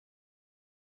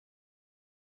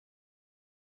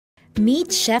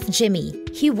Meet Chef Jimmy.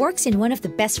 He works in one of the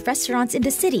best restaurants in the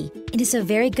city and is a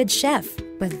very good chef.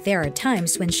 But there are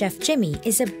times when Chef Jimmy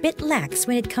is a bit lax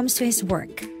when it comes to his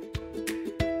work.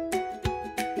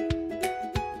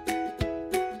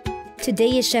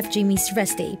 Today is Chef Jimmy's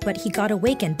rest day, but he got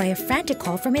awakened by a frantic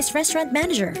call from his restaurant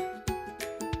manager.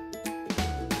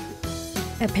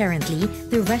 Apparently,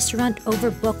 the restaurant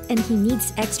overbooked and he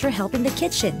needs extra help in the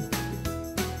kitchen.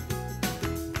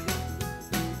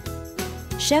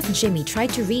 Chef Jimmy tried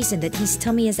to reason that his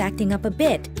tummy is acting up a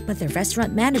bit, but the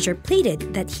restaurant manager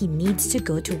pleaded that he needs to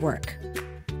go to work.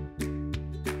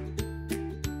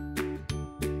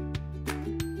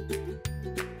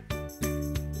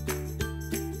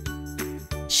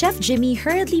 Chef Jimmy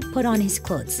hurriedly put on his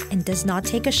clothes and does not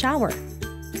take a shower.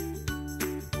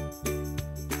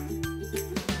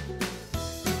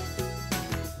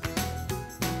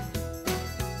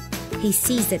 He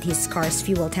sees that his car's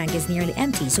fuel tank is nearly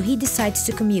empty, so he decides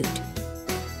to commute.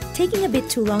 Taking a bit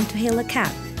too long to hail a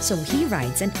cab, so he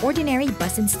rides an ordinary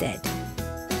bus instead.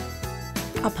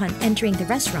 Upon entering the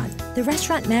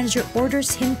restaurant manager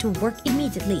orders him to work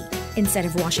immediately. Instead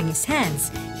of washing his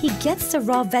hands, he gets the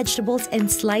raw vegetables and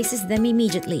slices them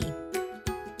immediately.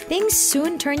 Things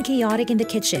soon turn chaotic in the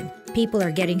kitchen. People are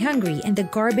getting hungry and the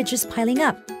garbage is piling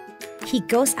up. He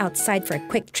goes outside for a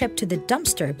quick trip to the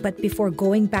dumpster, but before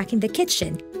going back in the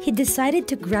kitchen, he decided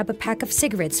to grab a pack of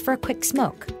cigarettes for a quick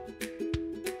smoke.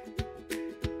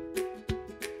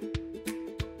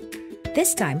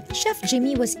 This time, Chef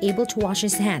Jimmy was able to wash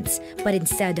his hands, but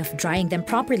instead of drying them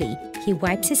properly, he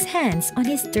wipes his hands on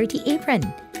his dirty apron.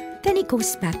 Then he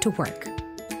goes back to work.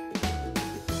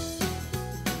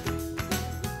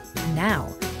 Now,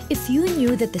 if you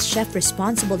knew that the chef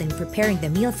responsible in preparing the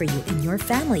meal for you and your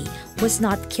family was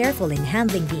not careful in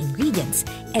handling the ingredients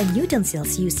and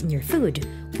utensils used in your food,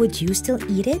 would you still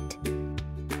eat it?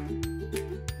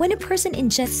 When a person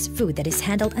ingests food that is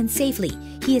handled unsafely,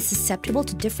 he is susceptible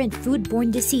to different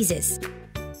foodborne diseases.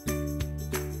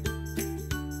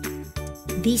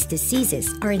 These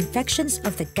diseases are infections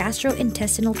of the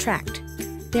gastrointestinal tract.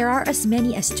 There are as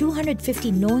many as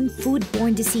 250 known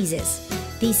foodborne diseases.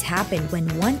 These happen when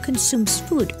one consumes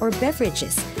food or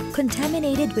beverages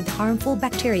contaminated with harmful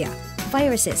bacteria,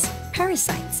 viruses,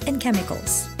 parasites, and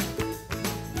chemicals.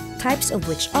 Types of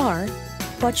which are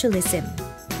botulism,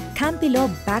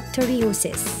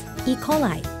 Campylobacteriosis, E.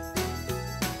 coli,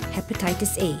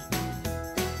 hepatitis A,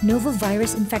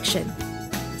 novovirus infection,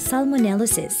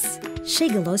 salmonellosis,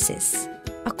 shigellosis.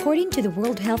 According to the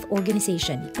World Health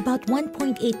Organization, about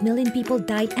 1.8 million people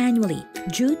die annually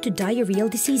due to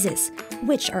diarrheal diseases,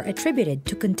 which are attributed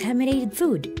to contaminated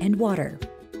food and water.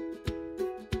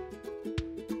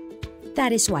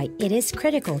 That is why it is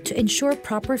critical to ensure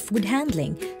proper food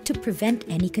handling to prevent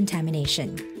any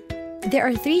contamination. There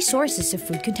are three sources of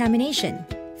food contamination.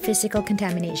 Physical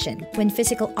contamination, when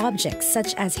physical objects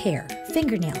such as hair,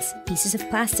 fingernails, pieces of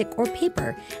plastic or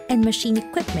paper, and machine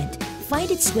equipment find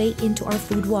its way into our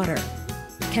food water.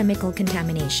 Chemical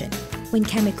contamination, when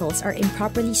chemicals are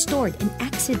improperly stored and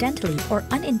accidentally or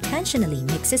unintentionally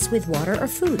mixes with water or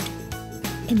food.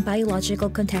 And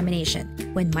biological contamination,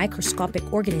 when microscopic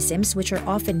organisms which are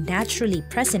often naturally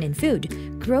present in food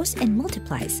grows and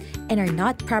multiplies and are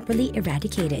not properly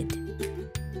eradicated.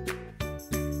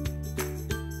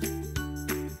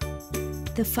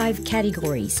 The 5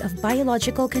 categories of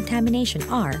biological contamination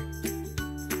are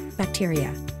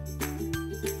bacteria,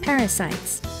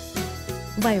 parasites,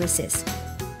 viruses,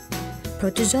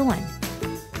 protozoan,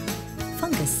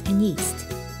 fungus, and yeast.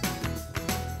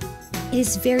 It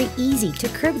is very easy to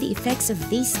curb the effects of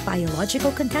these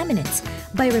biological contaminants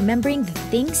by remembering the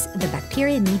things the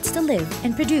bacteria needs to live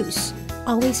and produce.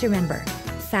 Always remember,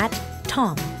 fat,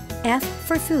 Tom, F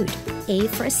for food, A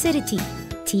for acidity,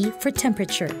 T for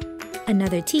temperature,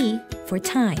 another T for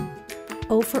time,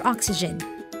 O for oxygen,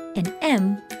 and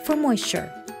M for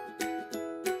moisture.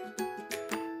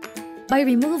 By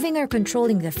removing or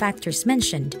controlling the factors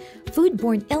mentioned,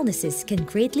 foodborne illnesses can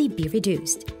greatly be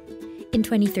reduced. In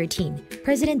 2013,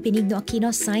 President Benigno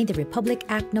Aquino signed the Republic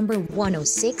Act No.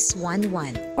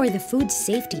 10611, or the Food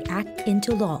Safety Act,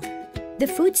 into law. The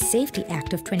Food Safety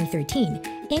Act of 2013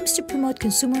 aims to promote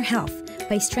consumer health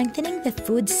by strengthening the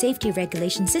food safety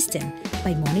regulation system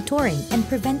by monitoring and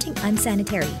preventing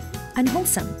unsanitary,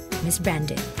 unwholesome,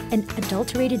 misbranded, and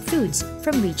adulterated foods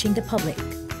from reaching the public.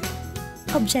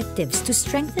 Objectives to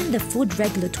strengthen the food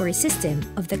regulatory system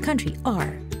of the country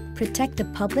are: protect the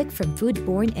public from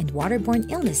foodborne and waterborne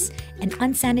illness and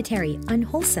unsanitary,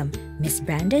 unwholesome,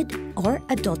 misbranded, or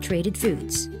adulterated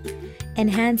foods.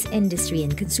 Enhance industry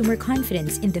and consumer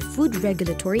confidence in the food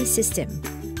regulatory system.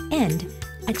 And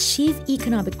Achieve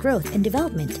economic growth and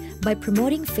development by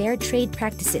promoting fair trade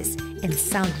practices and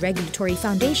sound regulatory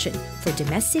foundation for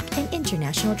domestic and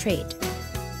international trade.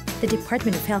 The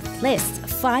Department of Health lists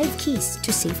 5 keys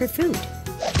to safer food.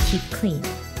 Keep clean.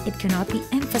 It cannot be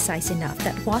emphasized enough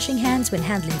that washing hands when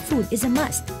handling food is a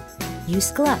must.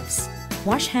 Use gloves.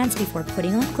 Wash hands before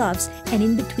putting on gloves and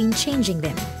in between changing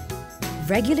them.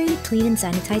 Regularly clean and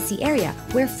sanitize the area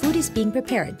where food is being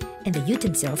prepared and the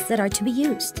utensils that are to be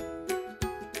used.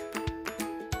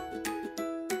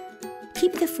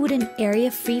 Keep the food and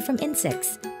area free from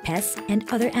insects, pests, and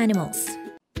other animals.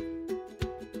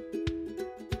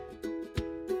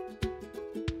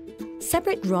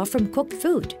 Separate raw from cooked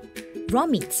food. Raw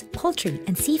meats, poultry,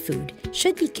 and seafood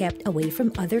should be kept away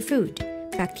from other food.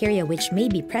 Bacteria which may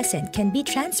be present can be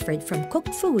transferred from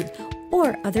cooked food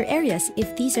or other areas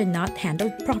if these are not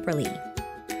handled properly.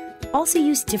 Also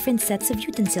use different sets of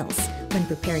utensils when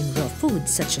preparing raw food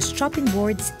such as chopping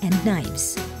boards and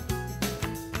knives.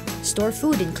 Store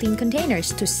food in clean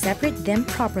containers to separate them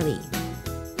properly.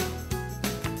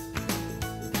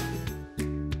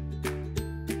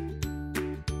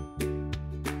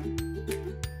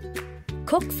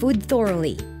 Cook food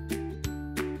thoroughly.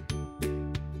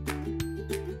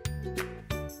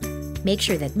 Make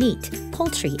sure that meat,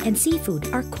 poultry, and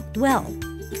seafood are cooked well.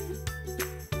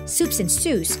 Soups and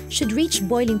stews should reach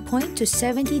boiling point to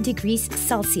 70 degrees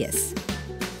Celsius.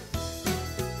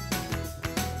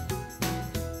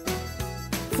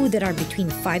 Food that are between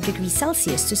 5 degrees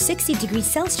Celsius to 60 degrees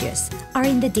Celsius are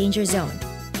in the danger zone.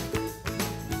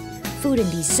 Food in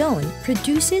this zone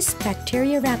produces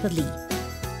bacteria rapidly.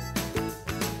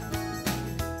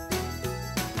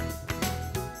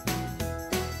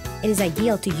 It is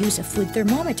ideal to use a food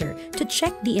thermometer to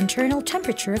check the internal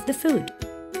temperature of the food.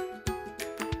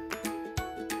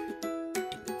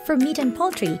 For meat and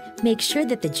poultry, make sure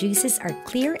that the juices are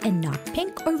clear and not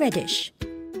pink or reddish.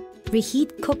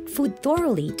 Reheat cooked food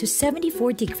thoroughly to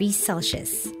 74 degrees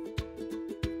Celsius.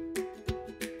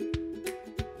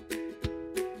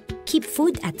 Keep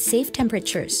food at safe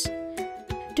temperatures.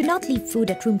 Do not leave food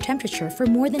at room temperature for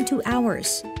more than 2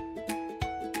 hours.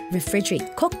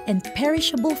 Refrigerate cooked and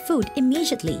perishable food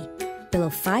immediately, below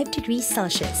 5 degrees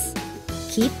Celsius.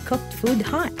 Keep cooked food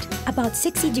hot, about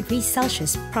 60 degrees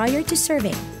Celsius prior to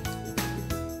serving.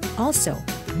 Also,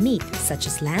 meat such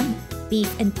as lamb,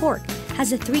 beef, and pork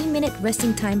has a 3-minute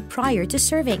resting time prior to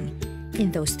serving.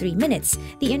 In those 3 minutes,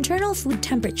 the internal food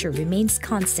temperature remains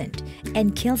constant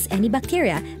and kills any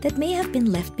bacteria that may have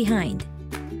been left behind.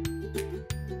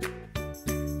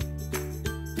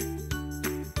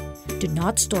 Do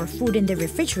not store food in the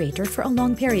refrigerator for a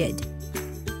long period.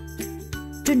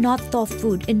 Do not thaw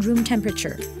food in room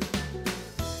temperature.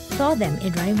 Thaw them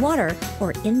in running water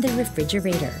or in the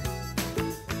refrigerator.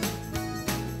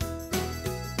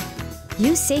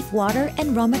 Use safe water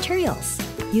and raw materials.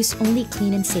 Use only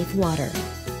clean and safe water.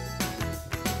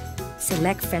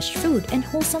 Select fresh food and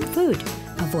wholesome food.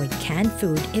 Avoid canned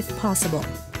food if possible.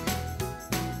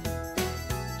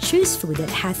 Choose food that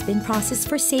has been processed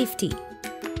for safety.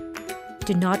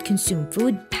 Do not consume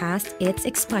food past its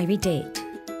expiry date.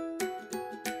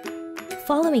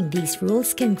 Following these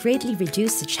rules can greatly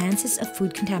reduce the chances of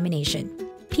food contamination.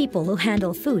 People who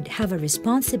handle food have a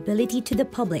responsibility to the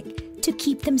public to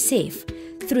keep them safe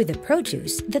through the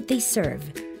produce that they serve.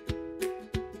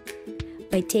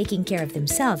 By taking care of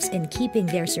themselves and keeping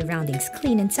their surroundings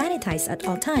clean and sanitized at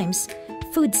all times,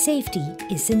 food safety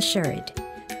is ensured.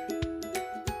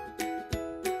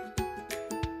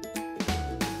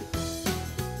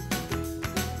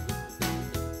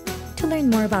 To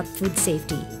learn more about food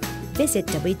safety, visit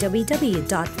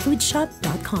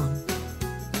www.foodshap.com.